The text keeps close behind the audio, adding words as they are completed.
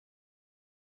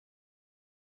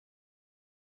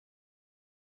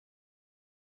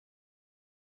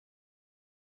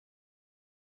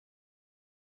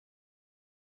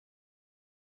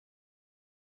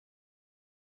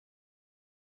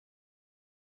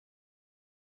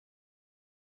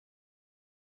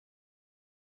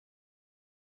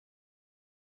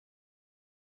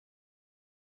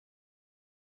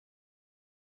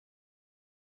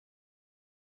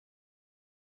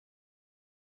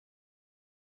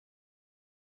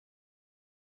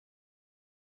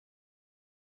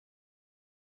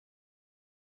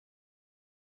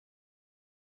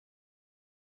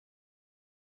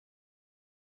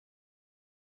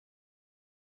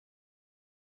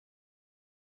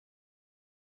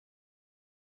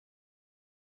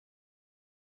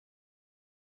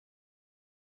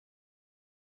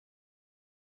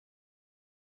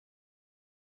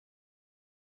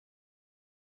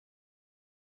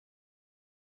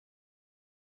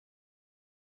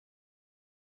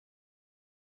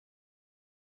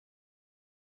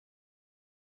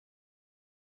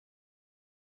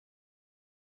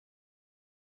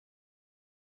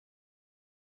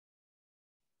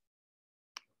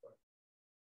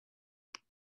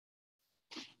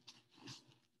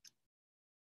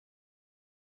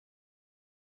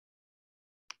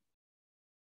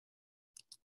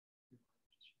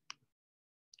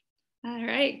All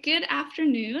right, good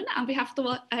afternoon. On behalf of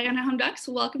the Anaheim Ducks,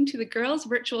 welcome to the Girls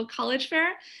Virtual College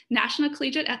Fair National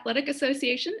Collegiate Athletic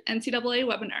Association NCAA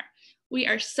webinar. We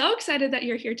are so excited that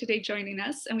you're here today joining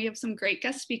us, and we have some great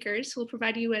guest speakers who will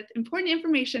provide you with important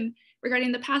information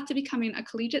regarding the path to becoming a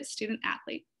collegiate student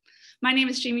athlete. My name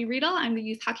is Jamie Riedel. I'm the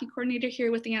youth hockey coordinator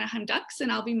here with the Anaheim Ducks,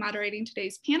 and I'll be moderating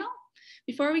today's panel.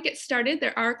 Before we get started,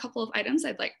 there are a couple of items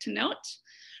I'd like to note.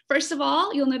 First of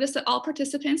all, you'll notice that all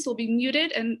participants will be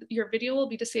muted and your video will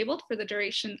be disabled for the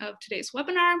duration of today's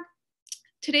webinar.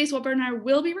 Today's webinar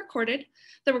will be recorded.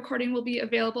 The recording will be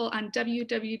available on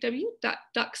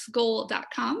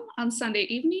www.ducksgoal.com on Sunday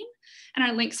evening, and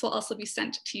our links will also be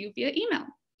sent to you via email.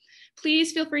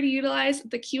 Please feel free to utilize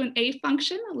the Q&A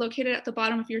function located at the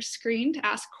bottom of your screen to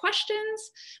ask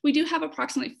questions. We do have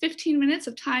approximately 15 minutes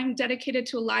of time dedicated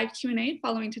to a live Q&A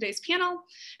following today's panel,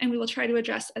 and we will try to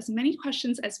address as many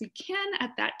questions as we can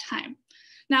at that time.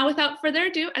 Now, without further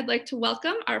ado, I'd like to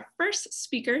welcome our first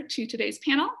speaker to today's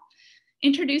panel.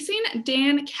 Introducing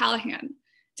Dan Callahan.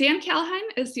 Dan Callahan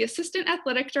is the Assistant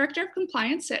Athletic Director of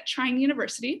Compliance at Trine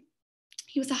University.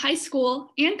 He was a high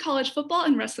school and college football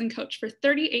and wrestling coach for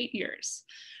 38 years.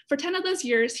 For 10 of those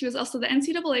years, he was also the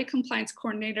NCAA compliance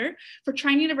coordinator for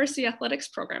Trine University Athletics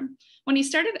program. When he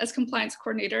started as compliance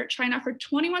coordinator, Trine offered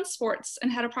 21 sports and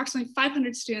had approximately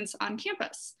 500 students on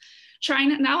campus.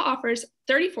 Trine now offers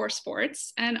 34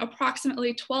 sports and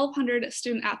approximately 1,200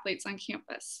 student athletes on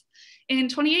campus. In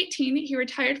 2018, he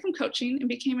retired from coaching and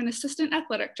became an assistant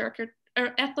athletic director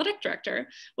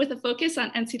with a focus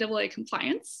on NCAA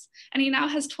compliance, and he now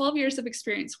has 12 years of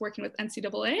experience working with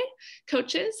NCAA,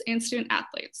 coaches, and student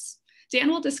athletes. Dan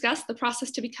will discuss the process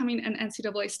to becoming an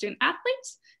NCAA student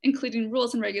athlete, including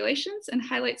rules and regulations, and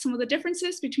highlight some of the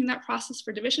differences between that process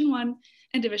for Division I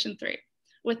and Division III.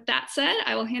 With that said,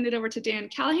 I will hand it over to Dan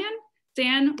Callahan.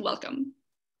 Dan, welcome.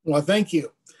 Well, thank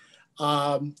you.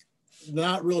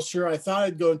 Not real sure. I thought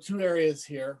I'd go in two areas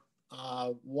here.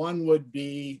 One would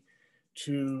be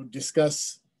to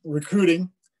discuss recruiting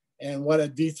and what a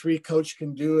D3 coach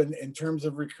can do in terms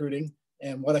of recruiting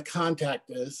and what a contact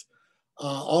is.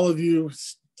 All of you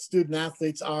student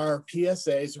athletes are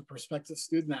PSAs, or prospective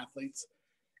student athletes.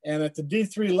 And at the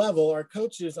D3 level, our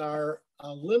coaches are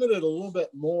limited a little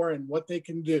bit more in what they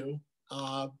can do.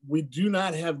 We do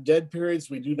not have dead periods.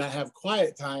 We do not have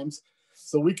quiet times.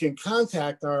 So we can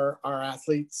contact our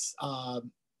athletes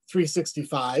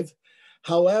 365.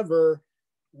 However,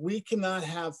 we cannot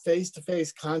have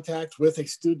face-to-face contact with a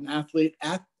student athlete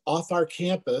off our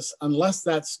campus unless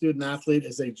that student athlete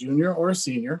is a junior or a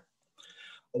senior.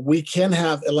 We can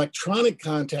have electronic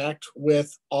contact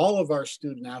with all of our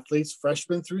student athletes,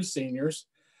 freshmen through seniors.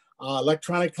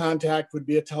 Electronic contact would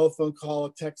be a telephone call,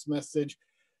 a text message.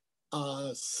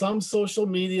 Some social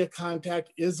media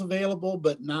contact is available,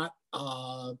 but not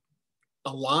a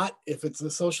lot. If it's a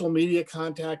social media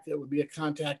contact, it would be a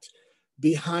contact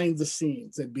behind the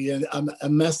scenes. It'd be a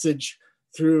message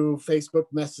through Facebook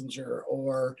Messenger,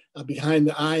 or behind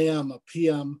the IM, a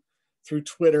PM through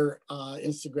Twitter,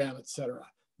 Instagram, etc.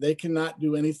 They cannot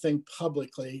do anything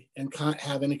publicly and can't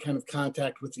have any kind of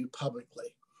contact with you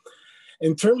publicly.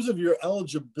 In terms of your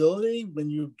eligibility when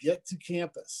you get to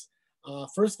campus,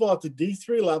 first of all, at the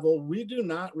D3 level, we do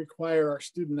not require our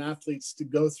student athletes to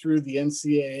go through the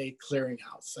NCAA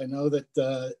clearinghouse. I know that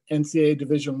NCAA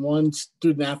Division I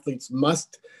student athletes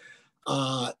must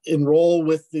enroll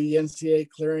with the NCAA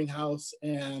clearinghouse,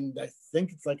 and I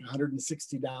think it's like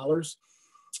 $160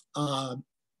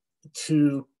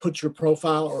 to put your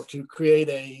profile or to create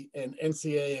an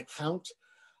NCAA account.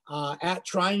 At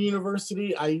Trine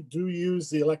University, I do use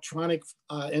the electronic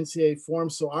NCAA form.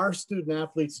 So our student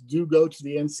athletes do go to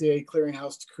the NCAA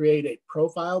clearinghouse to create a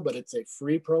profile, but it's a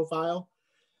free profile.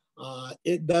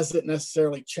 It doesn't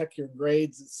necessarily check your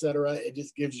grades, etc. It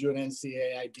just gives you an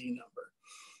NCAA ID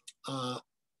number.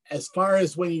 As far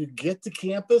as when you get to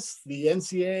campus, the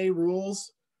NCAA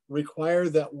rules require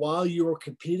that while you are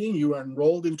competing, you are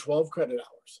enrolled in 12 credit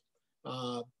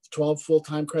hours, 12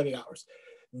 full-time credit hours.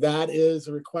 That is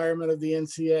a requirement of the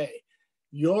NCAA.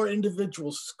 Your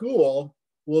individual school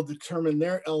will determine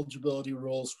their eligibility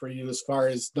rules for you as far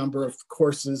as number of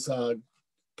courses,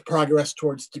 progress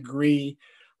towards degree,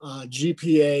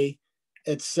 GPA,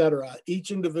 etc.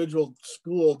 Each individual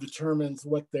school determines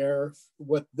what they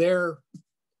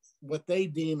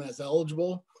deem as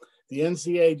eligible. The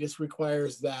NCAA just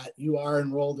requires that you are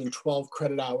enrolled in 12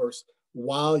 credit hours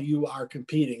while you are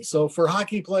competing. So for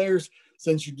hockey players,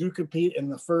 since you do compete in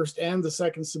the first and the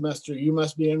second semester, you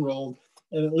must be enrolled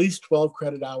in at least 12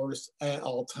 credit hours at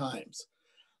all times.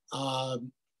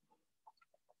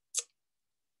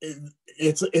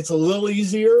 It's a little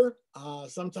easier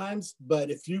sometimes, but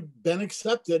if you've been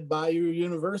accepted by your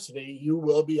university, you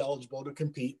will be eligible to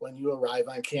compete when you arrive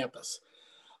on campus.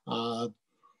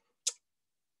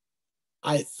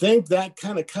 I think that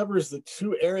kind of covers the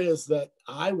two areas that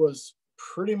I was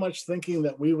pretty much thinking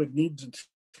that we would need to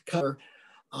cover.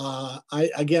 I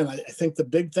think the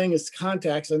big thing is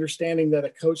contacts, understanding that a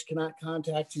coach cannot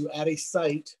contact you at a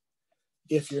site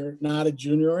if you're not a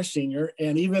junior or a senior.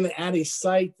 And even at a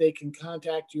site, they can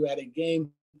contact you at a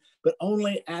game, but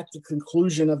only at the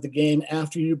conclusion of the game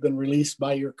after you've been released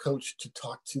by your coach to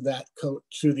talk to that coach,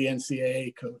 to the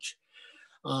NCAA coach.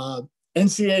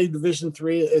 NCAA Division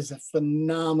III is a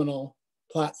phenomenal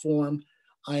platform.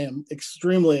 I am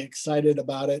extremely excited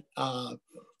about it.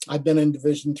 I've been in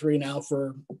Division III now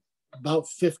for about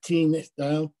 15,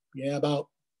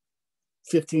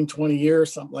 20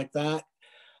 years, something like that.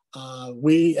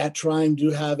 We at Trine do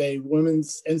have a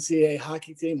women's NCAA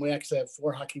hockey team. We actually have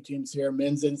 4 hockey teams here: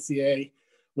 men's NCAA,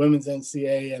 women's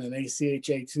NCAA, and an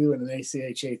ACHA 2 and an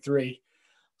ACHA 3.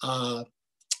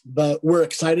 But we're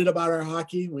excited about our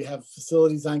hockey. We have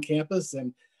facilities on campus,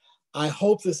 and I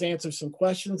hope this answers some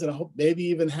questions, and I hope maybe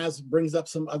even brings up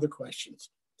some other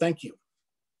questions. Thank you.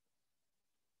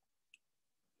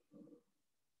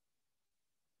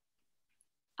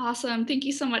 Awesome. Thank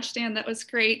you so much, Dan. That was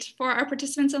great. For our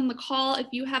participants on the call, if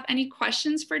you have any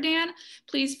questions for Dan,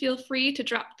 please feel free to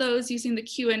drop those using the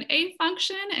Q&A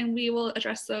function, and we will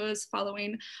address those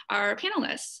following our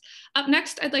panelists. Up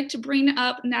next, I'd like to bring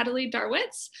up Natalie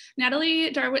Darwitz.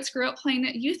 Natalie Darwitz grew up playing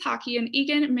youth hockey in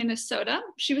Eagan, Minnesota.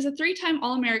 She was a 3-time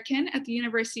All-American at the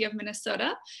University of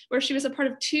Minnesota, where she was a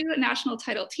part of 2 national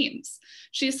title teams.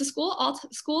 She is the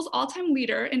school's all-time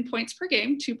leader in points per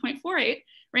game, 2.48,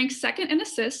 ranked 2nd in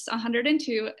assists,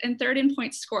 102, and 3rd in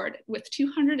points scored with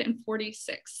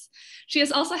 246. She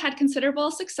has also had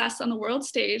considerable success on the world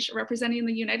stage, representing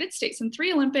the United States in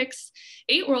 3 Olympics,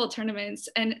 8 World Tournaments,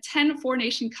 and 10 Four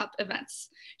Nation Cup events.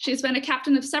 She has been a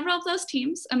captain of several of those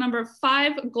teams, a member of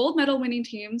 5 gold medal winning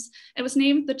teams, and was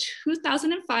named the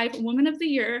 2005 Women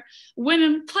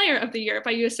Player of the Year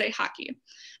by USA Hockey.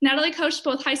 Natalie coached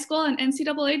both high school and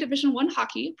NCAA Division I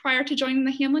hockey prior to joining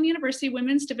the Hamline University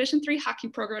Women's Division III hockey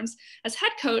programs as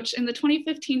head coach in the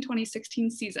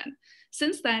 2015-2016 season.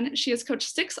 Since then, she has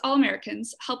coached 6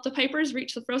 All-Americans, helped the Pipers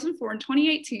reach the Frozen Four in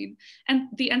 2018, and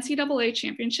the NCAA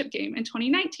championship game in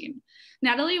 2019.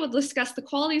 Natalie will discuss the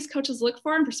qualities coaches look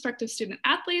for in prospective student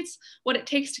athletes, what it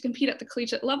takes to compete at the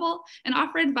collegiate level, and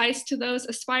offer advice to those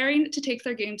aspiring to take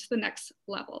their game to the next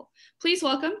level. Please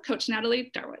welcome Coach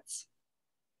Natalie Darwitz.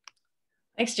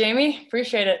 Thanks, Jamie.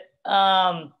 Appreciate it.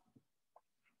 And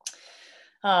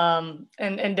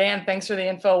Dan, thanks for the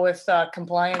info with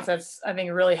compliance. That's, I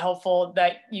think, really helpful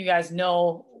that you guys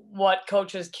know what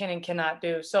coaches can and cannot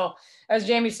do. So as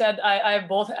Jamie said, I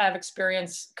have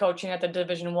experience coaching at the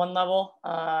Division I level.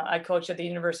 I coached at the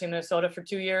University of Minnesota for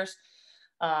 2 years.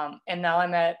 And now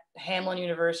I'm at Hamline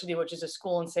University, which is a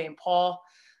school in St. Paul.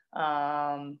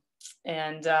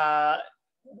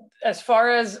 As far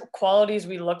as qualities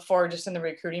we look for just in the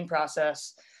recruiting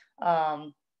process,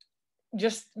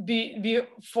 just be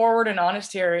forward and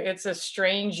honest here. It's a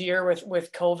strange year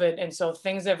with COVID. And so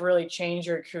things have really changed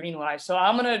recruiting wise. So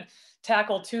I'm going to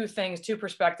tackle 2 things, 2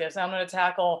 perspectives. I'm going to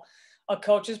tackle a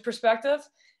coach's perspective,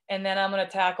 and then I'm going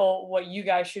to tackle what you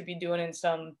guys should be doing and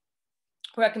some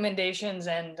recommendations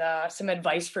and some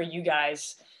advice for you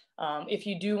guys. If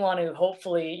you do want to,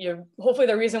 hopefully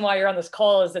the reason why you're on this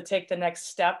call is to take the next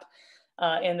step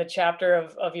in the chapter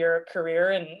of your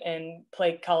career and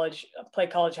play college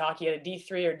hockey at a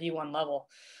D3 or D1 level.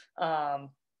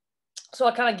 So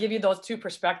I'll kind of give you those 2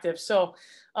 perspectives. So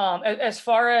as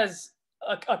far as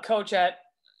a coach at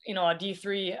a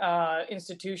D3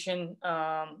 institution,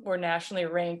 we're nationally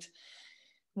ranked.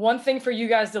 One thing for you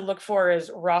guys to look for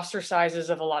is roster sizes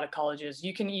of a lot of colleges.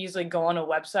 You can easily go on a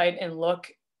website and look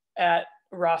at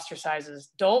roster sizes.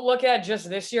 Don't look at just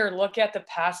this year, look at the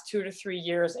past 2 to 3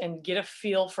 years and get a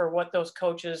feel for what those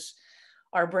coaches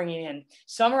are bringing in.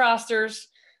 Some rosters,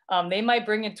 they might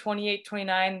bring in 28,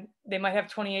 29, they might have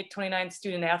 28, 29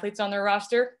 student athletes on their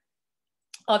roster.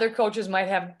 Other coaches might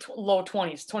have low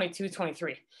 20s, 22,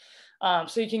 23.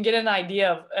 So you can get an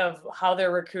idea of how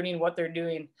they're recruiting, what they're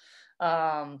doing.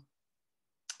 So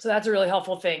that's a really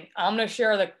helpful thing. I'm going to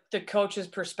share the coach's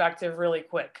perspective really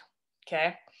quick.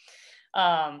 Okay.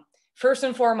 First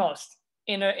and foremost,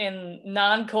 in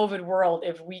non-COVID world,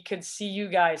 if we could see you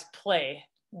guys play,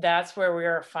 that's where we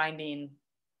are finding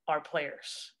our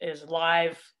players, is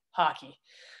live hockey.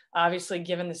 Obviously,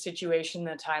 given the situation,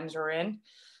 the times we're in,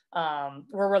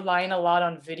 we're relying a lot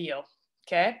on video.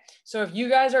 Okay. So if you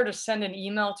guys are to send an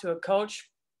email to a coach,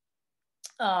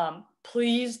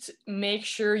 Please make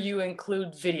sure you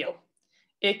include video.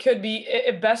 It could be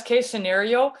a best case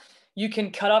scenario. You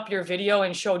can cut up your video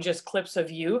and show just clips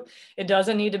of you. It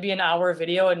doesn't need to be an hour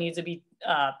video. It needs to be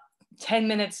 10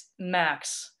 minutes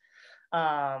max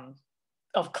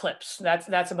of clips.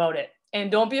 That's about it. And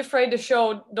don't be afraid to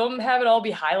show, don't have it all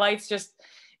be highlights. Just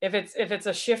if it's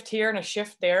a shift here and a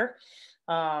shift there,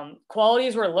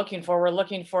 qualities we're looking for. We're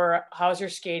looking for how's your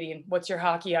skating? What's your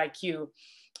hockey IQ?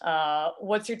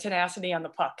 What's your tenacity on the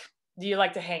puck? Do you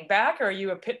like to hang back, or are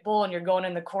you a pit bull and you're going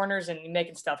in the corners and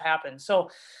making stuff happen?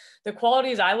 So the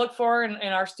qualities I look for in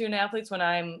our student athletes when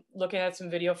I'm looking at some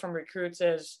video from recruits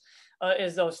is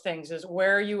those things, is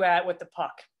where are you at with the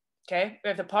puck? Okay.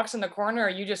 If the puck's in the corner, are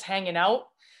you just hanging out,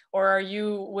 or are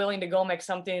you willing to go make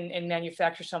something and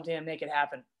manufacture something and make it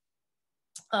happen?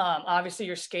 Obviously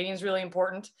your skating is really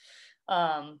important.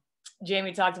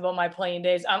 Jamie talked about my playing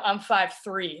days. I'm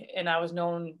 5'3", and I was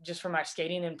known just for my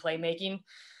skating and playmaking.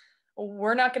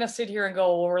 We're not going to sit here and go,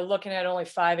 well, we're looking at only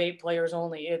 5'8" players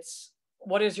only. It's,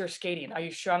 what is your skating? Are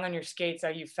you strong on your skates?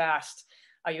 Are you fast?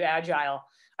 Are you agile?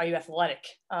 Are you athletic?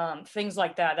 Things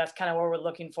like that. That's kind of what we're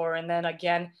looking for. And then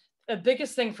again, the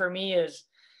biggest thing for me is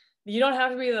you don't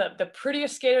have to be the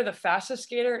prettiest skater, the fastest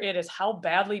skater. It is how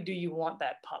badly do you want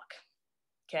that puck?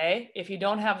 Okay. If you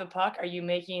don't have the puck, are you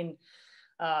making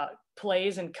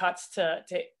plays and cuts to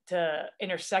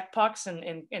intersect pucks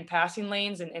and passing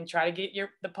lanes and try to get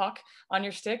the puck on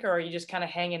your stick, or are you just kind of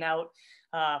hanging out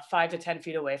 5 to 10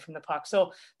 feet away from the puck?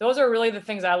 So those are really the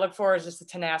things I look for, is just the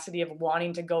tenacity of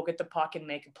wanting to go get the puck and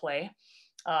make a play.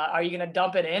 Are you going to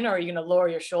dump it in, or are you going to lower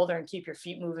your shoulder and keep your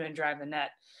feet moving and drive the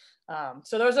net?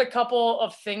 So there's a couple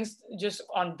of things just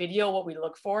on video, what we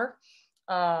look for.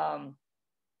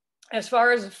 As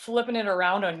far as flipping it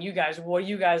around on you guys, what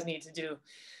you guys need to do.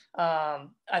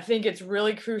 I think it's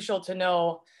really crucial to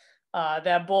know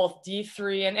that both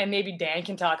D3 and maybe Dan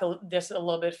can talk this a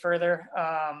little bit further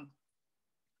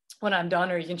when I'm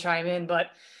done, or you can chime in. But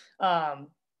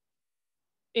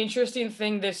interesting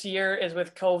thing this year is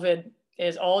with COVID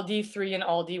is all D3 and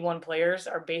all D1 players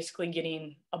are basically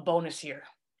getting a bonus year.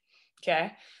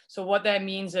 Okay. So what that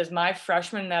means is my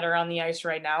freshmen that are on the ice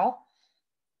right now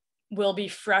will be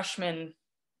freshmen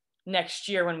next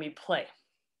year when we play,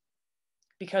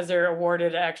 because they're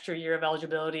awarded an extra year of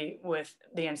eligibility with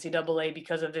the NCAA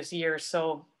because of this year.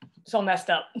 So messed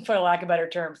up, for lack of better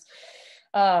terms.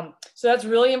 So that's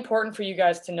really important for you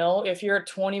guys to know. If you're a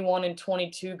 21 and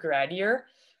 22 grad year,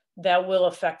 that will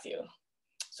affect you.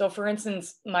 So for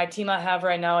instance, my team I have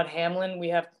right now at Hamline, we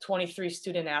have 23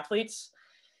 student athletes.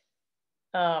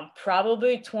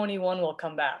 Probably 21 will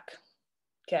come back.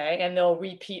 Okay. And they'll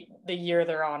repeat the year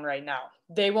they're on right now.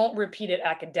 They won't repeat it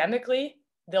academically.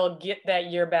 They'll get that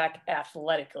year back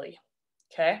athletically.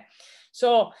 Okay.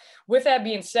 So with that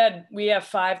being said, we have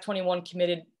 521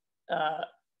 committed,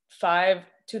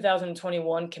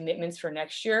 2021 commitments for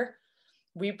next year.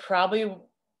 We probably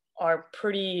are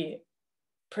pretty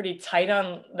tight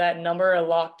on that number,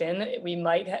 locked in. We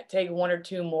might take 1 or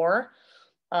 2 more.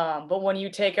 But when you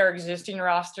take our existing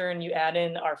roster and you add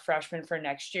in our freshmen for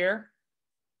next year,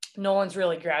 no one's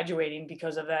really graduating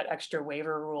because of that extra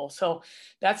waiver rule. So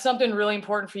that's something really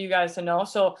important for you guys to know.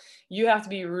 So you have to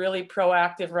be really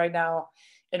proactive right now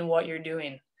in what you're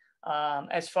doing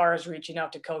as far as reaching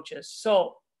out to coaches.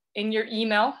 So in your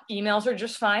emails are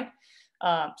just fine.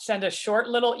 Send a short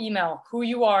little email, who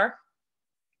you are,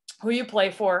 who you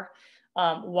play for,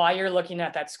 why you're looking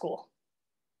at that school.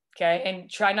 Okay. And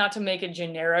try not to make it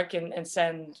generic and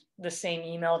send the same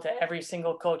email to every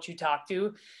single coach you talk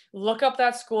to. Look up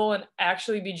that school and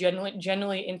actually be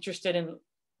genuinely interested in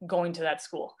going to that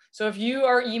school. So if you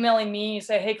are emailing me, you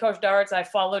say, hey, Coach Darwitz, I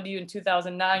followed you in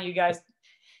 2009. You guys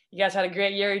had a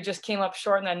great year. You just came up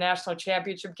short in that national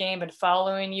championship game, been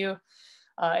following you,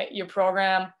 your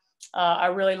program. I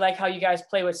really like how you guys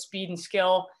play with speed and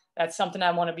skill. That's something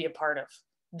I want to be a part of.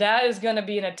 That is going to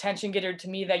be an attention getter to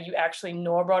me, that you actually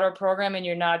know about our program and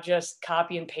you're not just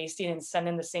copy and pasting and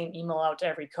sending the same email out to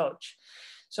every coach.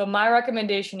 So my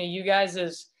recommendation to you guys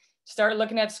is start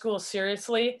looking at schools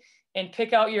seriously and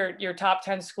pick out your top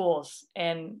 10 schools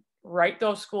and write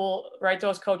those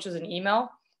coaches an email,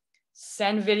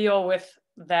 send video with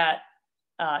that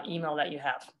email that you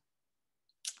have.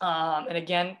 And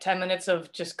again, 10 minutes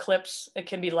of just clips. It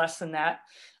can be less than that,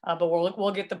 but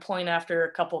we'll get the point after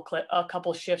a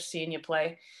couple shifts seeing you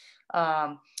play.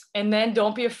 And then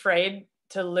don't be afraid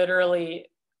to literally,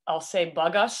 I'll say,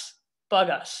 bug us.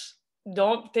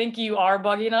 Don't think you are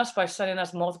bugging us by sending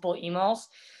us multiple emails.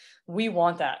 We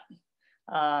want that.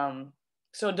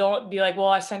 So don't be like, well,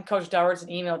 I sent Coach Darwitz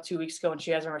an email 2 weeks ago and she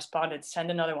hasn't responded.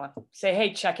 Send another one. Say,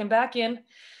 hey, checking back in.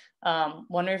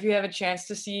 Wonder if you have a chance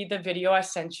to see the video I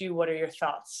sent you. What are your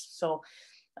thoughts? So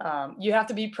you have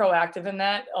to be proactive in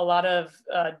that. A lot of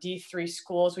D3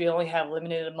 schools, we only have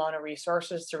limited amount of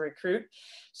resources to recruit.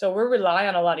 So we rely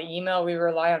on a lot of email. We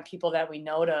rely on people that we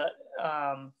know to,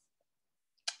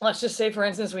 let's just say, for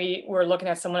instance, we're looking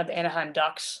at someone at the Anaheim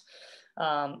Ducks.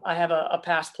 I have a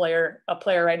past player,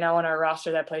 right now on our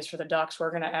roster that plays for the Ducks. We're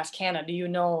going to ask Hannah, do you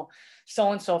know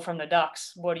so-and-so from the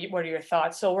Ducks? What are your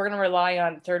thoughts? So we're going to rely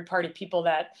on third-party people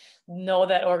that know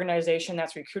that organization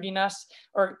that's recruiting us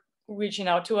or reaching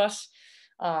out to us.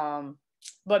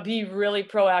 But be really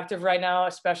proactive right now,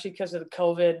 especially because of the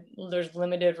COVID. There's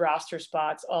limited roster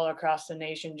spots all across the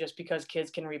nation just because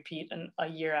kids can repeat a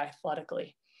year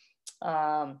athletically.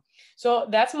 So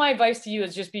that's my advice to you,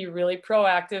 is just be really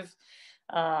proactive.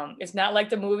 It's not like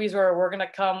the movies where we're going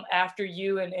to come after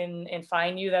you and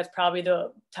find you. That's probably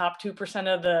the top 2%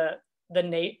 of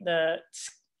the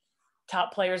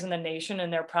top players in the nation,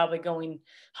 and they're probably going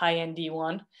high-end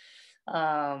D1.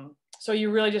 So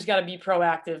you really just got to be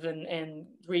proactive and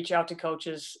reach out to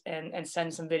coaches and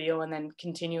send some video, and then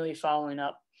continually following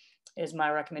up is my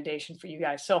recommendation for you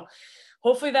guys. So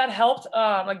hopefully that helped.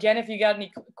 Again, if you got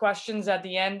any questions at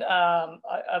the end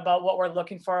about what we're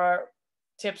looking for,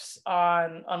 tips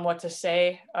on what to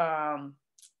say,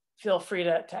 feel free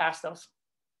to ask those.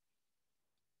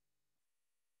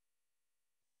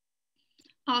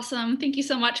 Awesome. Thank you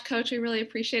so much, Coach. We really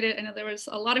appreciate it. I know there was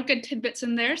a lot of good tidbits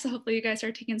in there, so hopefully you guys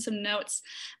are taking some notes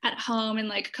at home. And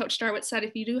like Coach Darwitz said,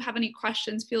 if you do have any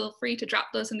questions, feel free to drop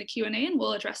those in the Q&A and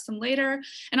we'll address them later.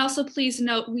 And also please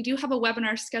note, we do have a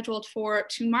webinar scheduled for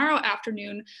tomorrow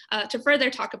afternoon to further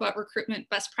talk about recruitment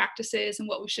best practices and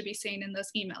what we should be saying in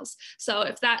those emails. So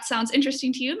if that sounds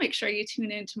interesting to you, make sure you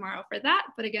tune in tomorrow for that.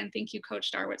 But again, thank you,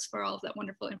 Coach Darwitz, for all of that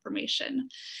wonderful information.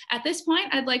 At this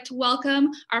point, I'd like to welcome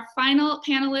our final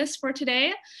panelist for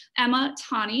today, Emma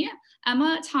Tani.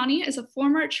 Emma Tani is a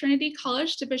former Trinity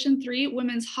College Division III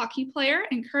women's hockey player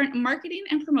and current marketing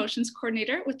and promotions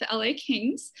coordinator with the LA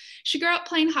Kings. She grew up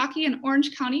playing hockey in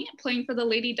Orange County, playing for the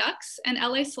Lady Ducks and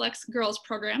LA Selects girls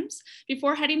programs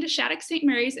before heading to Shattuck St.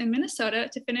 Mary's in Minnesota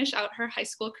to finish out her high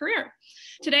school career.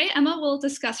 Today, Emma will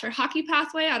discuss her hockey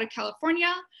pathway out of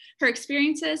California, her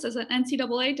experiences as an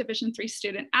NCAA Division III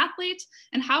student athlete,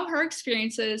 and how her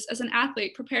experiences as an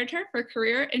athlete prepared her for a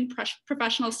career in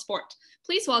professional sport.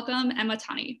 Please welcome Emma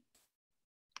Tani.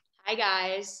 Hi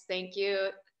guys, thank you.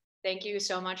 Thank you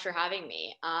so much for having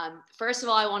me. First of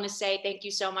all, I want to say thank you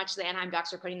so much to the Anaheim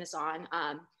Ducks for putting this on.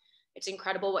 It's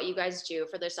incredible what you guys do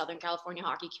for the Southern California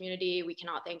hockey community. We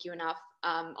cannot thank you enough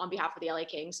on behalf of the LA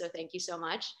Kings, so thank you so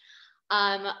much.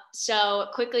 So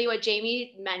quickly, what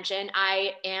Jamie mentioned,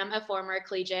 I am a former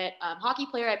collegiate hockey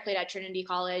player. I played at Trinity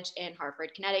College in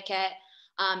Hartford, Connecticut,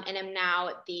 and am now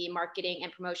the marketing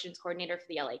and promotions coordinator for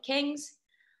the LA Kings.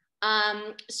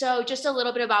 So just a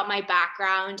little bit about my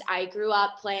background. I grew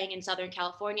up playing in Southern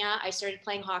California. I started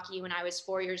playing hockey when I was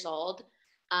 4 years old.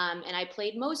 And I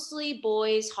played mostly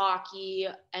boys hockey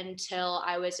until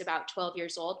I was about 12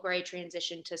 years old, where I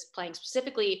transitioned to playing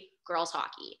specifically girls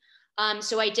hockey.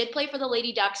 So I did play for the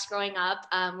Lady Ducks growing up.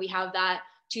 We have that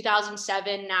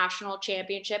 2007 national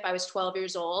championship. I was 12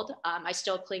 years old. I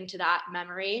still cling to that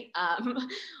memory,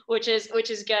 which is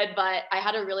good, but I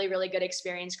had a really, really good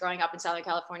experience growing up in Southern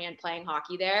California and playing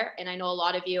hockey there. And I know a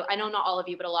lot of you, I know not all of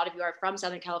you, but a lot of you are from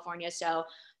Southern California. So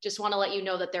just want to let you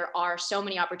know that there are so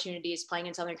many opportunities playing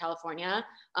in Southern California,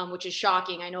 which is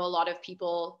shocking. I know a lot of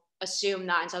people assume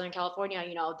that in Southern California,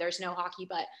 you know, there's no hockey,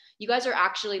 but you guys are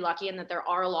actually lucky in that there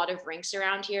are a lot of rinks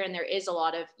around here and there is a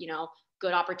lot of, you know,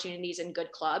 good opportunities and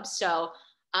good clubs. So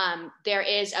there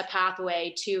is a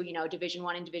pathway to, you know, Division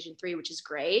I and Division III, which is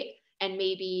great. And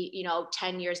maybe, you know,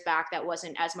 10 years back, that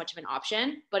wasn't as much of an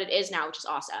option, but it is now, which is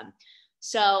awesome.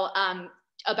 So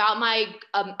about my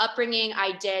upbringing,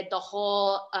 I did the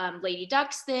whole Lady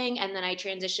Ducks thing. And then I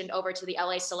transitioned over to the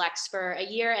LA Selects for a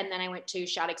year. And then I went to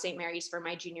Shattuck St. Mary's for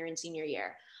my junior and senior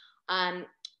year.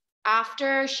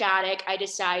 After Shattuck, I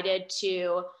decided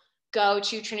to go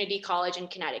to Trinity College in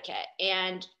Connecticut.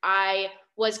 And I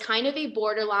was kind of a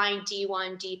borderline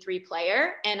D1, D3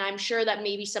 player. And I'm sure that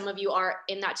maybe some of you are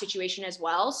in that situation as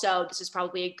well. So this is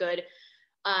probably a good,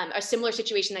 a similar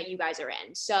situation that you guys are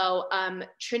in. So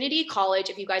Trinity College,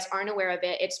 if you guys aren't aware of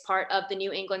it, it's part of the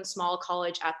New England Small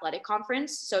College Athletic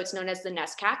Conference. So it's known as the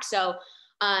NESCAC. So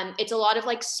it's a lot of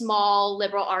like small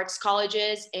liberal arts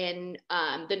colleges in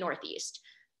the Northeast.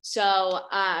 So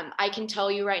I can tell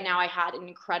you right now, I had an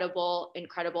incredible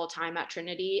time at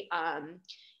Trinity.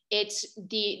 It's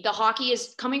the hockey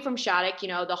is coming from Shattuck, you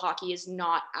know, the hockey is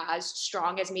not as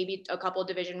strong as maybe a couple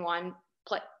Division I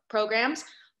programs,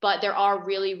 but there are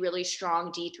really, really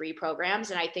strong D3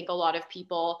 programs. And I think a lot of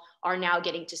people are now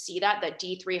getting to see that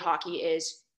D3 hockey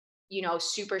is, you know,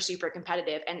 super, super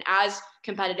competitive, and as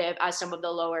competitive as some of the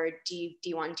lower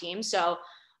D1 teams. So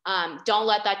don't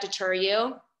let that deter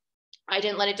you. I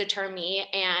didn't let it deter me.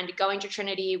 And going to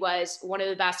Trinity was one of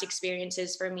the best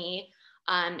experiences for me.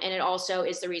 And it also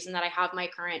is the reason that I have my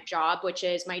current job, which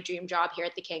is my dream job here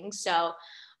at the Kings. So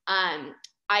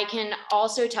I can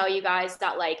also tell you guys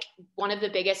that, like, one of the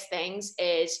biggest things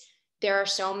is there are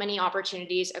so many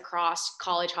opportunities across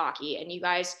college hockey. And you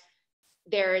guys,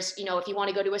 there's, you know, if you want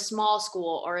to go to a small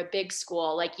school or a big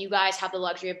school, like, you guys have the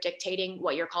luxury of dictating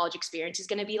what your college experience is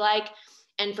going to be like.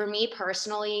 And for me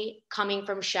personally, coming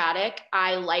from Shattuck,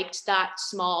 I liked that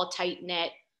small,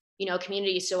 tight-knit, you know,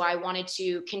 community. So I wanted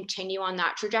to continue on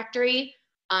that trajectory.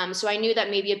 So I knew that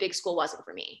maybe a big school wasn't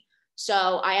for me.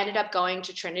 So I ended up going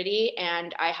to Trinity,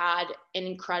 and I had an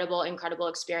incredible, incredible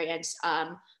experience.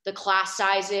 The class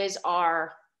sizes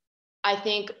are, I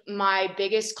think my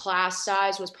biggest class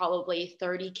size was probably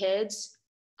 30 kids.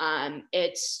 I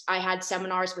had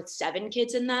seminars with 7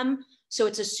 kids in them. So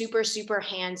it's a super, super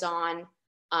hands-on,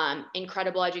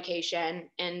 incredible education.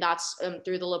 And that's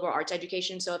through the liberal arts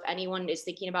education. So if anyone is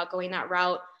thinking about going that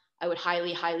route, I would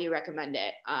highly, highly recommend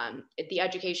it. The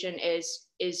education is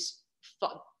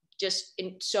just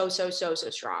so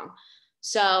strong.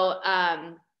 So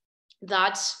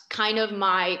that's kind of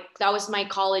that was my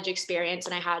college experience,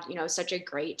 and I had, you know, such a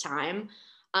great time.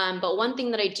 But one thing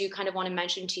that I do kind of want to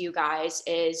mention to you guys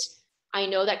is, I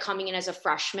know that coming in as a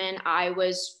freshman, I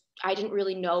didn't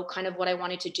really know kind of what I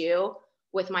wanted to do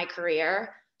with my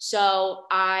career. So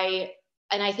I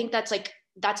think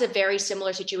that's a very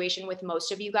similar situation with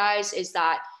most of you guys, is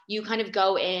that you kind of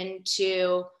go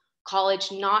into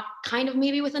college not kind of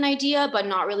maybe with an idea, but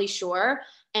not really sure.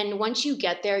 And once you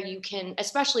get there, you can,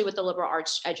 especially with the liberal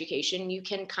arts education, you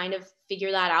can kind of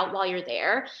figure that out while you're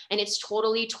there. And it's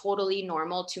totally, totally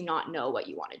normal to not know what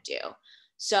you want to do.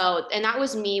 So, and that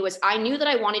was me, I knew that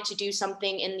I wanted to do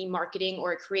something in the marketing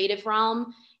or creative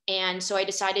realm. And so I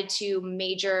decided to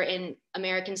major in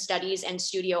American Studies and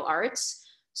Studio Arts.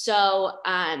 So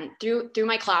through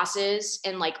my classes,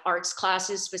 and like arts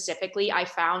classes specifically, I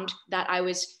found that I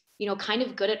was, you know, kind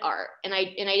of good at art. And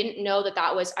I didn't know that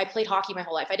I played hockey my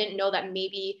whole life. I didn't know that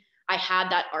maybe I had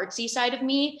that artsy side of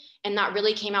me. And that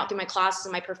really came out through my classes,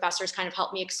 and my professors kind of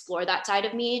helped me explore that side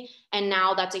of me. And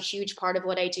now that's a huge part of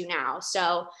what I do now.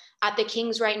 So at the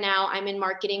Kings right now, I'm in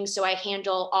marketing. So I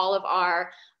handle all of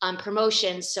our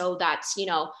promotions. So that's, you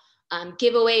know,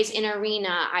 giveaways in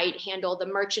arena. I handle the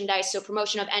merchandise. So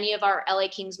promotion of any of our LA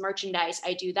Kings merchandise,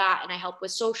 I do that. And I help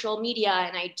with social media,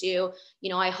 and I do, you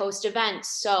know, I host events.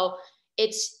 So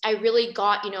I really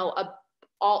got, you know,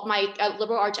 all my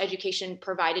liberal arts education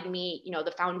provided me, you know,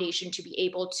 the foundation to be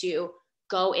able to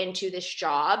go into this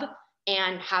job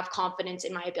and have confidence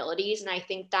in my abilities. And I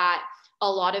think that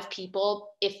a lot of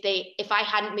people, if I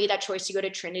hadn't made that choice to go to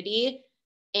Trinity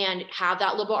and have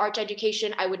that liberal arts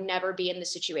education, I would never be in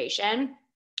this situation.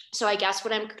 So I guess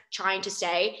what I'm trying to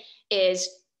say is,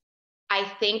 I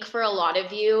think for a lot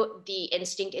of you, the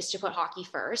instinct is to put hockey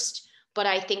first. But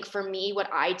I think for me, what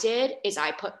I did is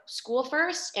I put school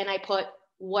first, and I put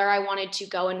where I wanted to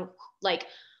go and like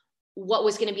what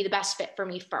was going to be the best fit for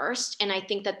me first. And I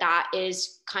think that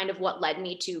is kind of what led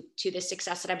me to the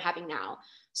success that I'm having now.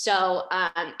 So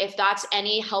if that's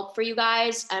any help for you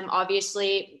guys,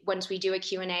 obviously once we do a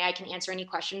Q&A, I can answer any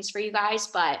questions for you guys,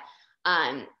 but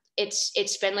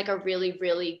it's been like a really,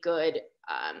 really good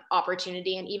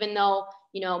opportunity. And even though,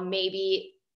 you know,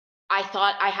 maybe I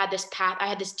thought I had this path, I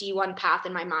had this D1 path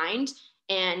in my mind,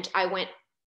 and I went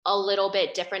a little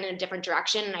bit different in a different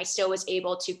direction, and I still was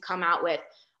able to come out with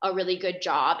a really good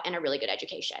job and a really good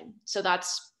education. So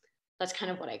that's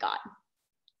kind of what I got.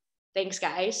 Thanks,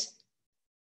 guys.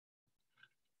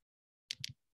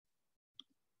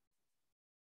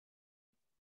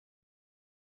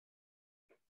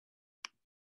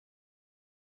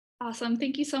 Awesome.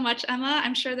 Thank you so much, Emma.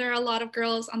 I'm sure there are a lot of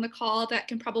girls on the call that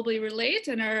can probably relate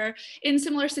and are in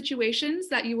similar situations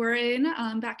that you were in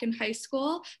back in high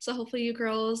school. So hopefully you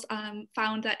girls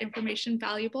found that information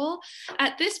valuable.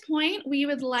 At this point, we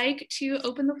would like to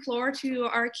open the floor to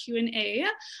our Q&A.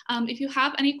 If you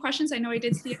have any questions, I know I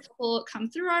did see a couple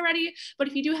come through already, but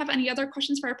if you do have any other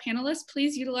questions for our panelists,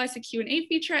 please utilize the Q&A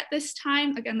feature at this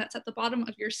time. Again, that's at the bottom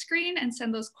of your screen, and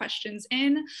send those questions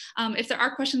in. If there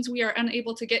are questions we are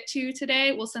unable to get to to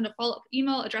today, we'll send a follow-up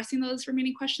email addressing those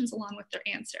remaining questions along with their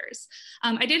answers.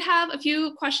 I did have a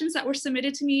few questions that were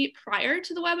submitted to me prior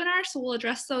to the webinar, so we'll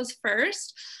address those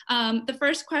first. The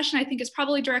first question I think is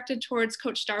probably directed towards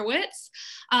Coach Darwitz,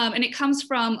 and it comes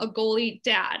from a goalie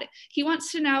dad. He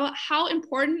wants to know, how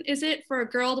important is it for a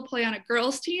girl to play on a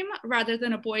girls team rather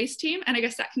than a boys team? And I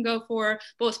guess that can go for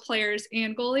both players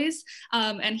and goalies.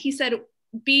 And he said,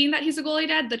 being that he's a goalie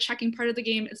dad, the checking part of the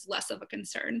game is less of a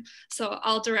concern. So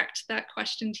I'll direct that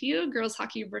question to you, girls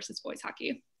hockey versus boys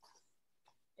hockey.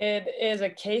 It is a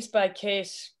case by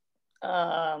case.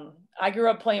 I grew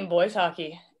up playing boys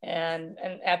hockey, and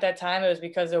at that time it was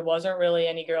because there wasn't really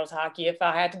any girls hockey. If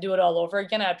I had to do it all over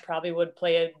again, I probably would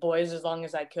play it boys as long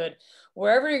as I could,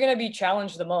 wherever you're going to be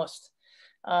challenged the most.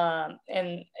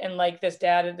 And like this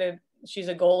dad, she's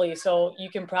a goalie, so you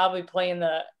can probably play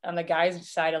on the guys'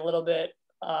 side a little bit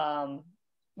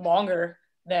longer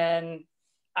than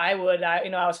I would. I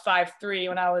was 5'3"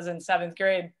 when I was in 7th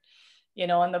grade,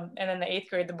 and in the 8th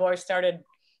grade, the boys started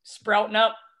sprouting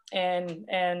up and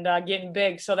getting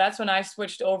big. So that's when I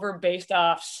switched over based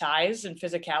off size and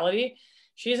physicality.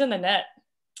 She's in the net.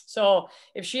 So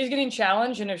if she's getting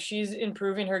challenged and if she's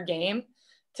improving her game,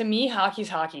 to me, hockey's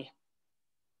hockey.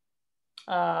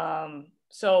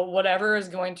 So whatever is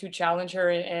going to challenge her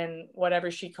and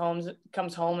whatever she comes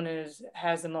home and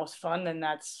has the most fun, then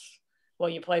that's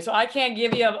what you play. So I can't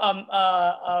give you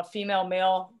a female,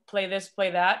 male, play this,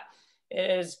 play that. It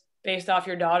is based off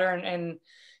your daughter and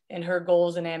her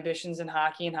goals and ambitions in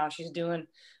hockey and how she's doing.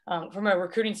 From a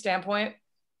recruiting standpoint,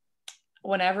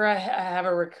 whenever I have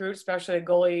a recruit, especially a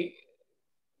goalie,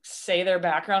 say their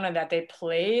background and that they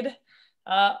played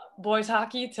boys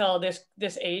hockey till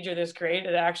this age or this grade,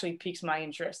 it actually piques my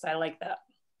interest. I like that.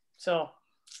 So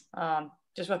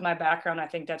just with my background, I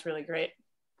think that's really great.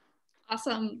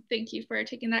 Awesome. Thank you for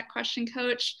taking that question,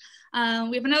 Coach. We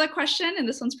have another question, and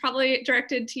this one's probably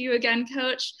directed to you again,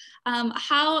 Coach.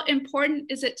 How important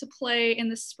is it to play in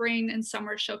the spring and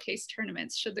summer showcase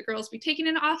tournaments? Should the girls be taking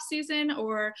an off season,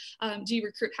 or do you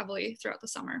recruit heavily throughout the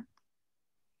summer?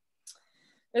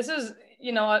 This is,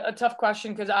 a tough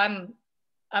question, because I'm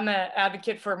an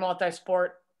advocate for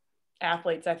multi-sport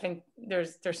athletes. I think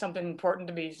there's something important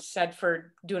to be said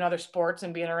for doing other sports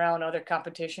and being around other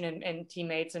competition and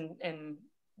teammates and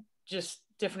just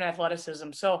different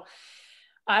athleticism. So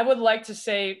I would like to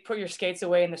say, put your skates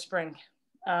away in the spring,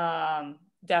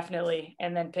 definitely,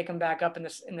 and then pick them back up in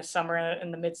the summer, in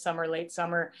the midsummer, late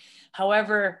summer.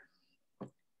 However,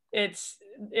 it's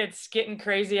getting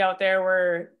crazy out there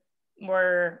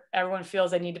where everyone feels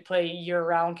they need to play year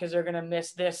round because they're going to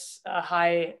miss this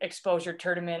high exposure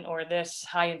tournament or this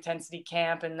high intensity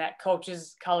camp, and that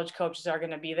college coaches are going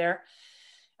to be there.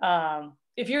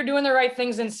 If you're doing the right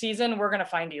things in season, we're going to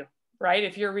find you, right?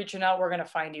 If you're reaching out, we're going to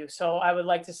find you. So I would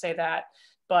like to say that,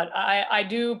 but I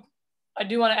do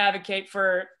want to advocate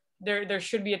for there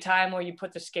should be a time where you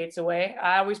put the skates away.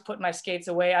 I always put my skates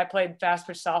away. I played fast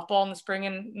pitch softball in the spring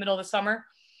and middle of the summer,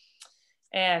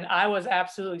 and I was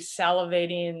absolutely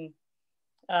salivating,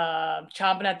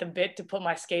 chomping at the bit to put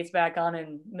my skates back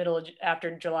on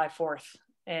after July 4th.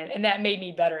 And that made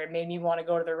me better. It made me want to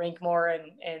go to the rink more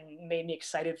and made me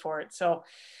excited for it. So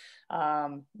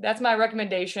that's my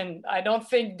recommendation.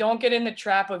 Don't get in the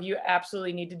trap of you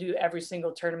absolutely need to do every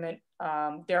single tournament.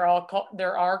 There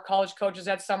are college coaches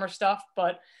at summer stuff,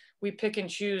 but we pick and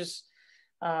choose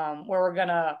where we're going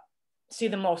to see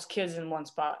the most kids in one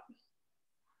spot.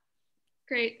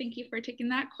 Great, thank you for taking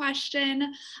that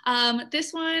question.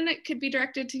 This one could be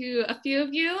directed to a few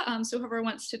of you, so whoever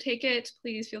wants to take it,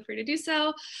 please feel free to do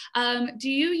so. Do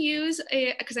you use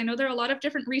because I know there are a lot of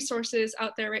different resources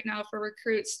out there right now for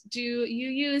recruits, do you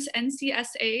use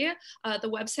NCSA, the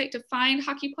website, to find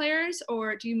hockey players,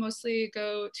 or do you mostly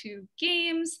go to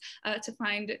games to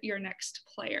find your next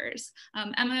players?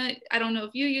 Emma, I don't know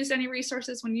if you used any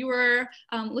resources when you were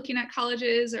looking at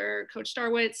colleges, or Coach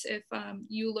Darwitz, if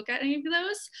you look at any of those.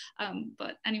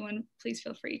 But anyone, please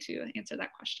feel free to answer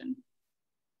that question.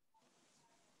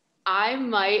 I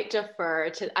might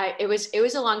defer to, it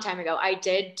was a long time ago.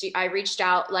 I reached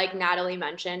out, like Natalie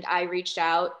mentioned, I reached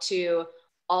out to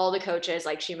all the coaches,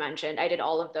 like she mentioned. I did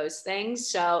all of those things.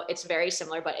 So it's very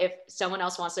similar, but if someone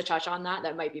else wants to touch on that,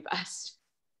 that might be best.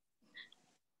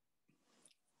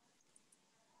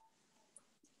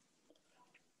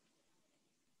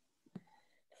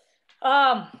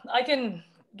 I can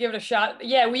give it a shot.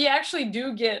 Yeah, we actually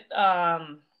do get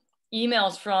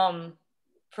emails from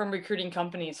recruiting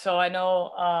companies. So I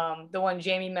know the one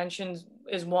Jamie mentioned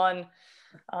is one.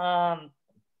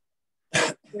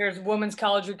 There's women's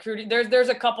college recruiting. There's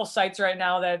a couple sites right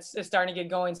now that's starting to get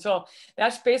going. So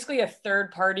that's basically a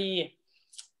third party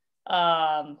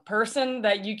person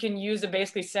that you can use to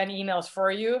basically send emails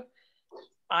for you.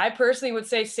 I personally would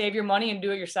say save your money and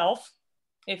do it yourself.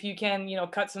 If you can, you know,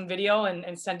 cut some video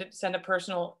and send a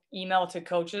personal email to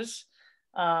coaches.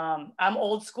 I'm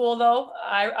old school though.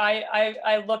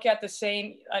 I look at the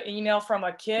same email from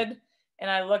a kid and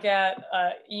I look at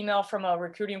email from a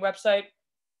recruiting website,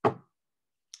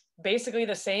 basically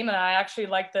the same. And I actually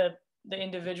like the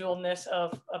individualness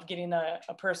of getting a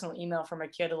personal email from a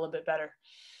kid a little bit better.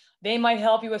 They might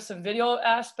help you with some video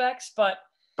aspects, but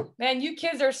man, you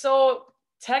kids are so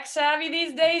tech savvy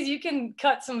these days. You can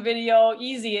cut some video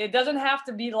easy. It doesn't have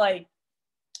to be like,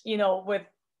 you know, with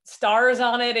stars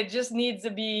on it. It just needs to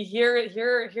be here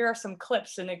are some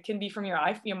clips, and it can be from your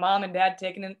mom and dad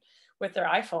taking it with their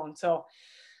iPhone. So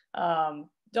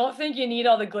don't think you need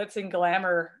all the glitz and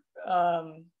glamour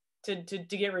to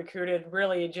get recruited.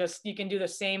 Really, just you can do the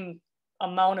same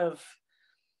amount of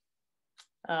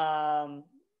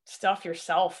stuff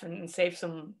yourself and save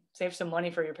some money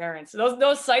for your parents.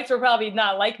 Those sites will probably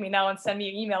not like me now and send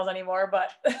me emails anymore,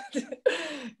 but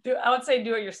I would say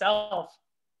do it yourself.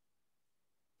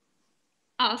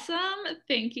 Awesome.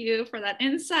 Thank you for that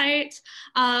insight.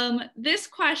 This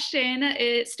question,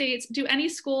 it states, do any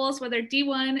schools, whether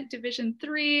D1, Division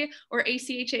III, or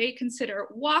ACHA, consider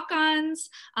walk-ons?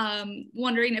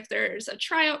 Wondering if there's a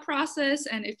tryout process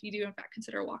and if you do in fact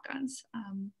consider walk-ons.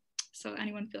 So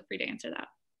anyone feel free to answer that.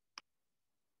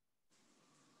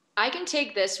 I can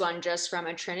take this one just from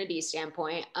a Trinity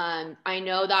standpoint. I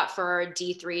know that for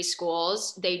D3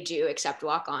 schools, they do accept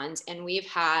walk-ons, and we've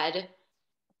had,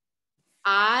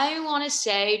 I want to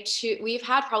say we've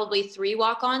had probably 3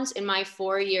 walk-ons in my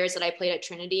 4 years that I played at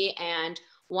Trinity. And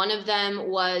one of them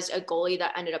was a goalie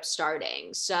that ended up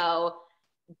starting. So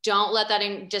don't let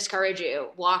that discourage you.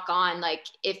 Walk on. Like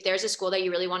if there's a school that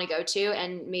you really want to go to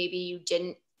and maybe you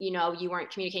didn't, you know, you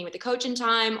weren't communicating with the coach in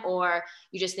time, or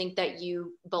you just think that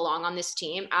you belong on this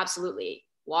team, absolutely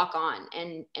walk on.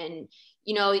 And,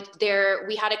 you know,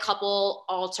 we had a couple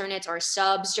alternates or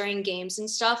subs during games and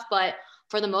stuff, but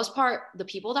for the most part, the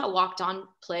people that walked on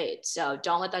played. So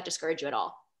don't let that discourage you at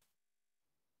all.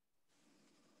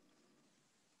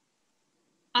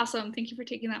 Awesome. Thank you for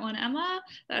taking that one, Emma.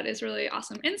 That is really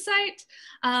awesome insight.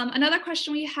 Another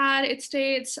question we had, it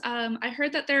states, I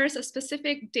heard that there's a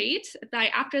specific date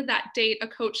that after that date, a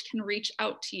coach can reach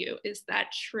out to you. Is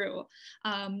that true?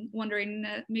 Wondering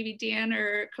maybe Dan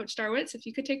or Coach Darwitz, if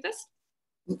you could take this.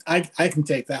 I can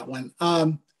take that one.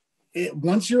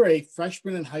 Once you're a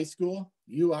freshman in high school,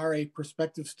 you are a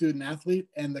prospective student athlete,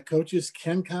 and the coaches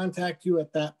can contact you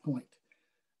at that point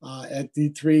at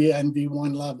D3 and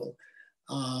D1 level.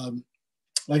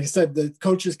 Like I said, the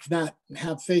coaches cannot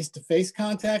have face-to-face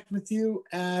contact with you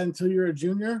until you're a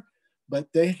junior, but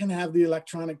they can have the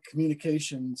electronic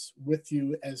communications with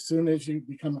you as soon as you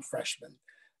become a freshman.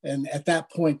 And at that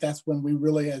point, that's when we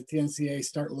really at the NCAA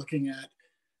start looking at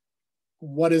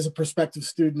what is a prospective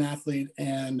student athlete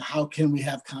and how can we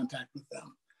have contact with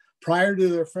them. Prior to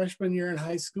their freshman year in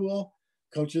high school,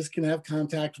 coaches can have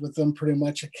contact with them pretty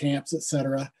much at camps, et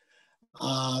cetera.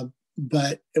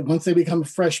 But once they become a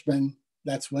freshman,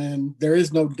 that's when there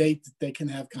is no date that they can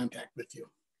have contact with you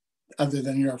other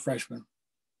than you're a freshman.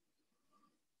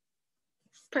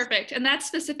 Perfect. And that's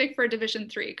specific for Division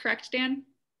III, correct, Dan?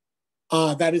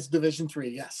 That is Division III,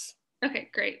 yes. Okay,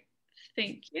 great.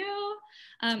 Thank you.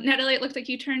 Natalie, it looked like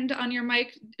you turned on your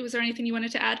mic. Was there anything you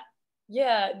wanted to add?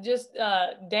 Yeah, just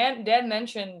Dan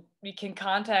mentioned we can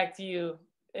contact you,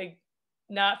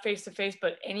 not face-to-face,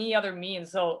 but any other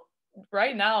means. So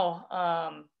right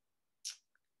now,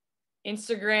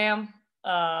 Instagram,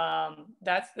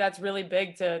 that's really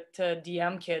big to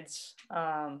DM kids.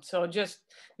 So just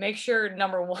make sure,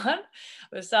 number one,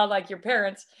 it sound like your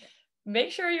parents,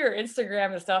 make sure your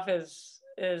Instagram and stuff is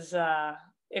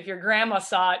if your grandma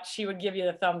saw it, she would give you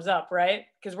the thumbs up, right?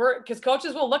 Because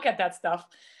coaches will look at that stuff.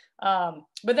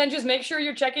 But then just make sure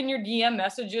you're checking your DM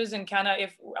messages, and kind of,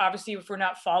 if we're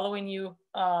not following you,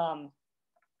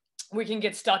 we can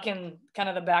get stuck in kind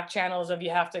of the back channels of you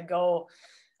have to go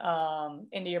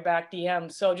into your back DM.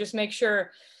 So just make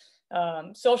sure,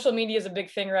 social media is a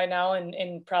big thing right now,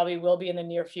 and probably will be in the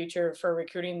near future for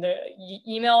recruiting. The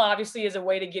email obviously is a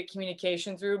way to get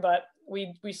communication through, but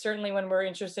we certainly, when we're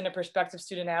interested in a prospective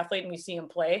student athlete and we see him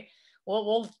play,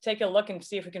 we'll take a look and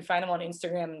see if we can find him on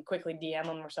Instagram and quickly DM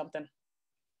him or something.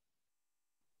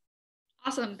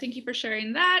 Awesome. Thank you for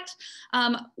sharing that.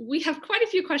 We have quite a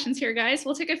few questions here, guys.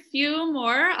 We'll take a few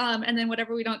more, and then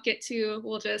whatever we don't get to,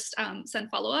 we'll just send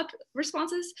follow-up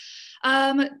responses.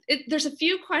 There's a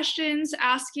few questions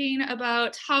asking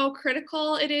about how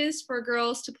critical it is for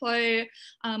girls to play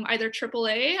either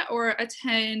AAA or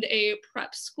attend a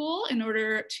prep school in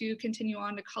order to continue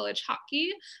on to college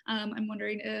hockey. I'm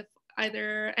wondering if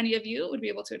either any of you would be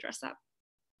able to address that.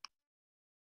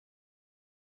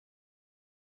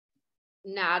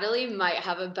 Natalie might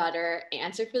have a better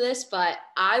answer for this, but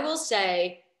I will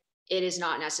say it is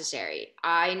not necessary.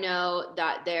 I know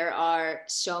that there are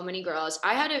so many girls.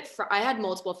 I had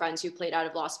multiple friends who played out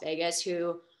of Las Vegas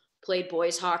who played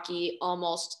boys hockey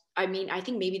almost, I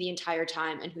think maybe the entire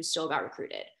time, and who still got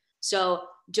recruited. So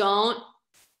don't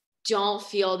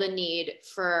feel the need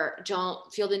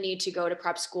to go to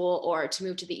prep school or to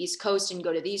move to the East Coast and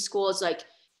go to these schools.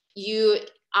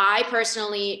 I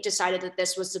personally decided that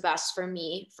this was the best for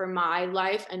me, for my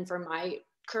life and for my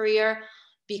career,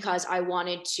 because I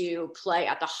wanted to play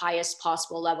at the highest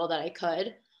possible level that I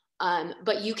could.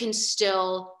 But you can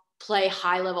still play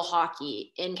high level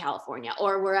hockey in California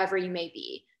or wherever you may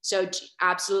be. So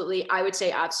absolutely, I would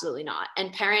say absolutely not.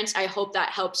 And parents, I hope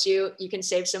that helps you. You can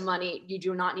save some money. You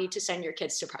do not need to send your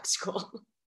kids to prep school.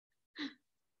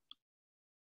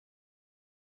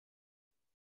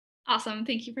 Awesome.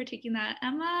 Thank you for taking that,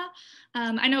 Emma.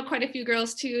 I know quite a few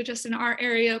girls too, just in our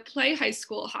area, play high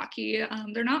school hockey.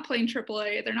 They're not playing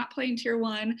AAA, they're not playing Tier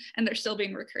 1, and they're still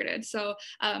being recruited. So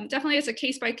definitely it's a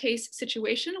case-by-case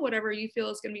situation, whatever you feel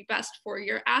is going to be best for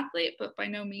your athlete, but by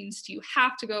no means do you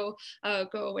have to go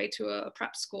away to a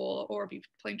prep school or be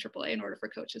playing AAA in order for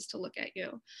coaches to look at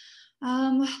you.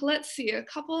 Let's see, a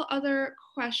couple other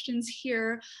questions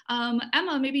here.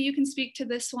 Emma, maybe you can speak to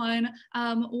this one.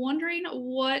 Wondering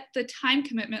what the time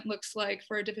commitment looks like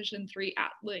for a Division III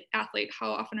athlete.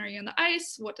 How often are you on the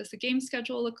ice? What does the game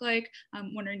schedule look like?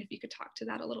 I'm wondering if you could talk to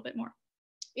that a little bit more.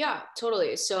 Yeah,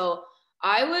 totally. So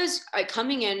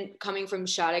coming from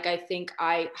Shattuck, I think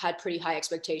I had pretty high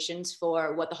expectations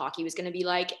for what the hockey was going to be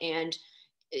like. And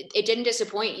it didn't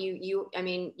disappoint you.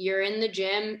 You're in the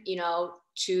gym,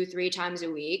 2-3 times a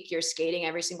week. You're skating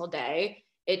every single day.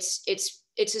 It's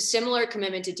a similar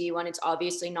commitment to D1. It's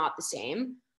obviously not the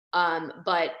same,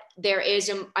 but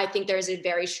I think there's a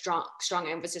very strong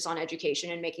emphasis on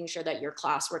education and making sure that your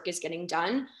classwork is getting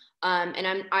done.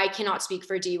 And I cannot speak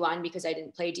for D1 because I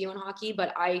didn't play D1 hockey,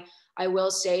 but I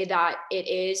will say that it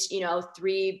is,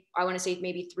 I want to say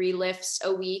maybe 3 lifts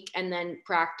a week, and then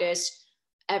practice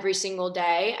every single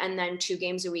day, and then 2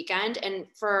 games a weekend. And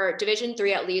for Division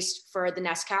III, at least for the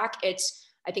NESCAC,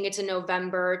 I think it's a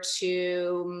November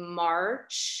to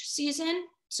March season.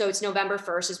 So it's November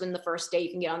 1st is when the first day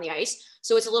you can get on the ice.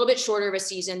 So it's a little bit shorter of a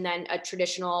season than a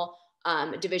traditional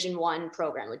Division I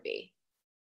program would be.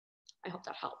 I hope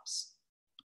that helps.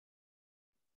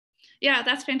 Yeah,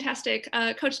 that's fantastic.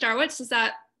 Coach Darwitz, does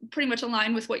that pretty much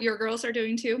align with what your girls are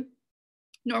doing too,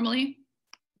 normally?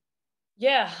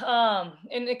 Yeah,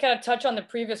 and to kind of touch on the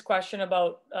previous question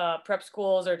about prep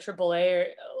schools or AAA,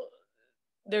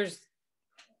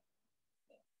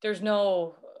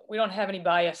 we don't have any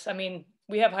bias.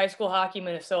 We have high school hockey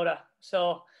Minnesota,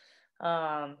 so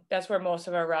that's where most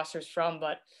of our roster's from.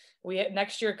 But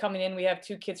next year coming in, we have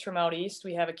 2 kids from out east.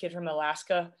 We have a kid from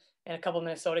Alaska and a couple of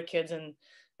Minnesota kids, and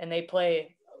they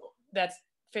play. That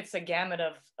fits the gamut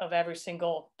of every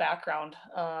single background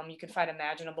you can find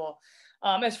imaginable.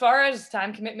 As far as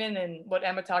time commitment and what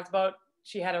Emma talked about,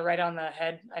 she had it right on the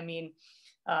head.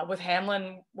 With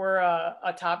Hamline, we're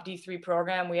a top D3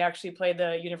 program. We actually played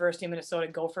the University of Minnesota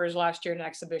Gophers last year in an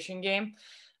exhibition game.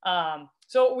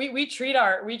 So we treat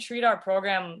our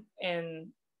program and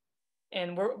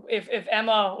if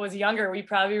Emma was younger, we'd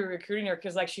probably be recruiting her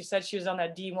because, like she said, she was on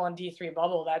that D1, D3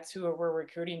 bubble. That's who we're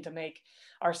recruiting to make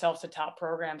ourselves a top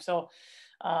program. So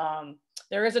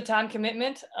there is a time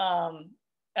commitment.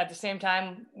 At the same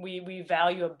time, we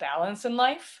value a balance in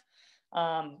life,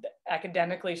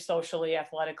 academically, socially,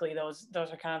 athletically. Those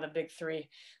are kind of the big 3.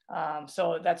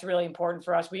 So that's really important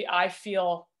for us. I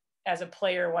feel as a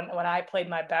player, when I played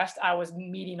my best, I was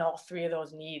meeting all 3 of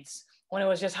those needs. When it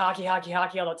was just hockey all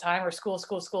the time, or school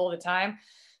all the time,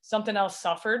 something else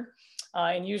suffered.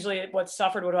 And usually what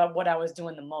suffered was what I was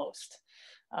doing the most.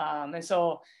 And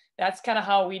so that's kind of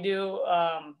how we do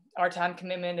our time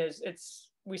commitment.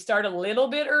 We start a little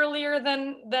bit earlier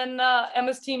than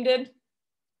Emma's team did.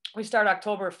 We start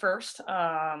October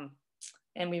 1st,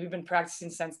 and we've been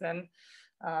practicing since then.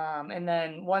 And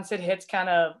then once it hits kind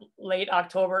of late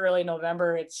October, early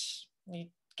November, it's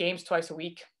games twice a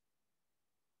week.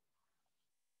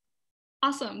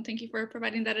 Awesome. Thank you for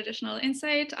providing that additional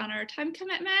insight on our time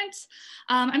commitment.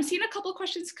 I'm seeing a couple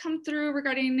questions come through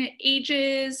regarding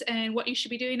ages and what you should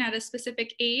be doing at a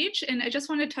specific age. And I just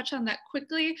want to touch on that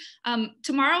quickly.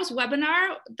 Tomorrow's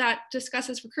webinar that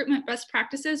discusses recruitment best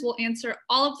practices will answer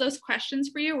all of those questions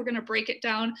for you. We're going to break it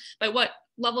down by what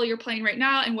level you're playing right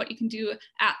now and what you can do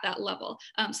at that level.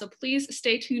 So please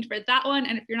stay tuned for that one.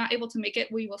 And if you're not able to make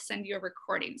it, we will send you a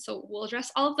recording. So we'll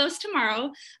address all of those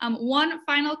tomorrow. One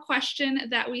final question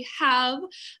that we have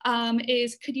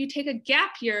is, could you take a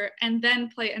gap year and then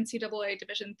play NCAA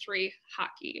Division III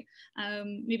hockey?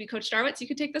 Maybe Coach Darwitz, you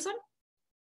could take this one.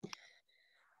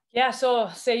 Yeah, so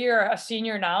say you're a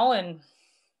senior now and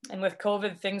with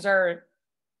COVID, things are,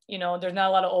 there's not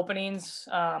a lot of openings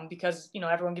because,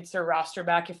 everyone gets their roster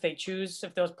back if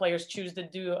those players choose to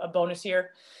do a bonus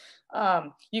year.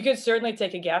 You could certainly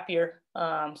take a gap year.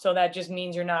 So that just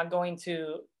means you're not going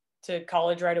to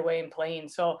college right away and playing.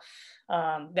 So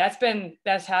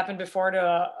that's happened before to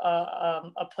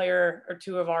a player or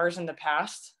two of ours in the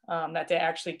past that they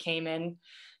actually came in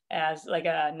as like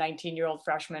a 19-year-old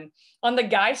freshman. On the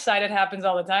guys' side, it happens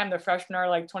all the time. The freshmen are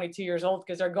like 22 years old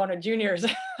because they're going to juniors.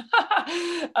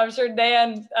 I'm sure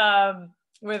Dan,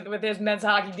 with his men's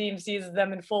hockey team, sees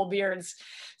them in full beards.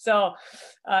 So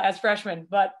as freshmen,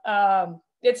 but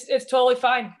it's totally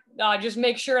fine. Just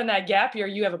make sure in that gap year,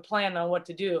 you have a plan on what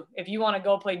to do. If you want to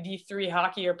go play D3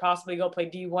 hockey or possibly go play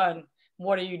D1,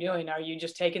 what are you doing? Are you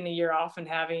just taking the year off and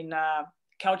having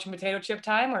couch and potato chip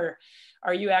time, or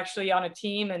are you actually on a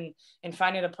team and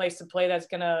finding a place to play that's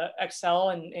going to excel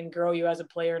and grow you as a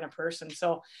player and a person?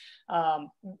 So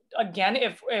again,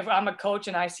 if I'm a coach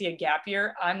and I see a gap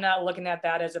year, I'm not looking at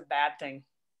that as a bad thing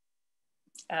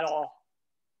at all.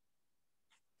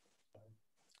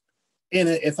 And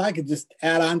if I could just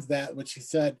add on to that, what she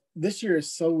said, this year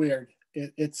is so weird.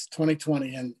 It's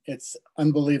 2020 and it's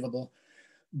unbelievable.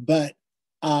 But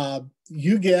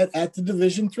you get at the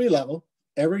Division III level,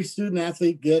 every student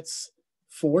athlete gets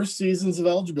 4 seasons of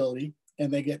eligibility,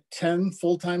 and they get 10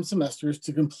 full-time semesters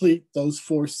to complete those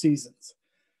 4 seasons.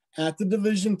 At the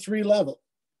Division III level,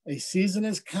 a season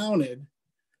is counted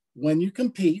when you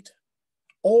compete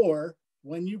or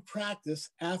when you practice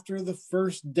after the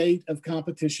first date of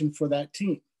competition for that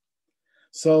team.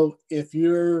 So if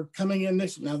you're coming in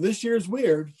this year is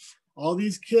weird. All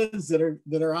these kids that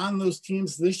are on those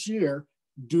teams this year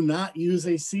do not use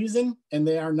a season, and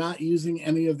they are not using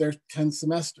any of their 10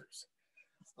 semesters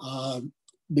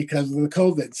because of the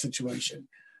COVID situation.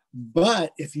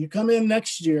 But if you come in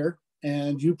next year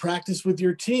and you practice with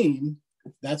your team,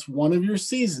 that's one of your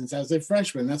seasons as a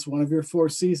freshman. That's one of your 4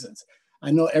 seasons. I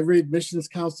know every admissions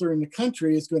counselor in the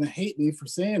country is going to hate me for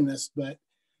saying this, but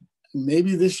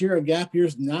maybe this year a gap year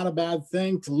is not a bad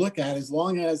thing to look at, as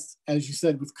long as you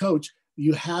said with Coach,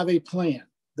 you have a plan,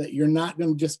 that you're not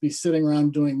going to just be sitting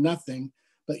around doing nothing,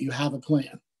 but you have a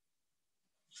plan.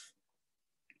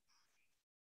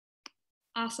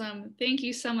 Awesome. Thank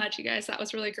you so much, you guys. That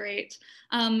was really great.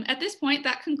 At this point,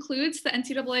 that concludes the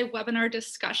NCAA webinar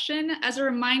discussion. As a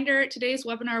reminder, today's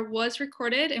webinar was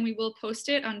recorded and we will post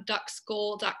it on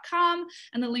ducksgoal.com,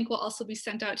 and the link will also be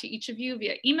sent out to each of you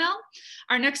via email.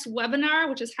 Our next webinar,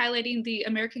 which is highlighting the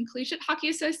American Collegiate Hockey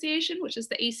Association, which is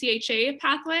the ACHA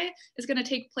Pathway, is going to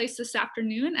take place this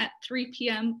afternoon at 3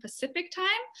 p.m. Pacific time.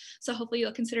 So hopefully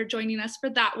you'll consider joining us for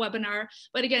that webinar.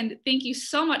 But again, thank you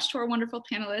so much to our wonderful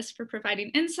panelists for providing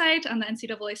insight on the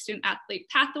NCAA Student Athlete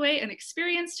Pathway and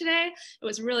experience today. It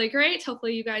was really great.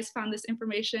 Hopefully you guys found this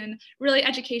information really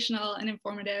educational and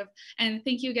informative. And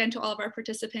thank you again to all of our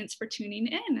participants for tuning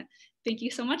in. Thank you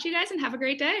so much, you guys, and have a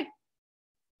great day.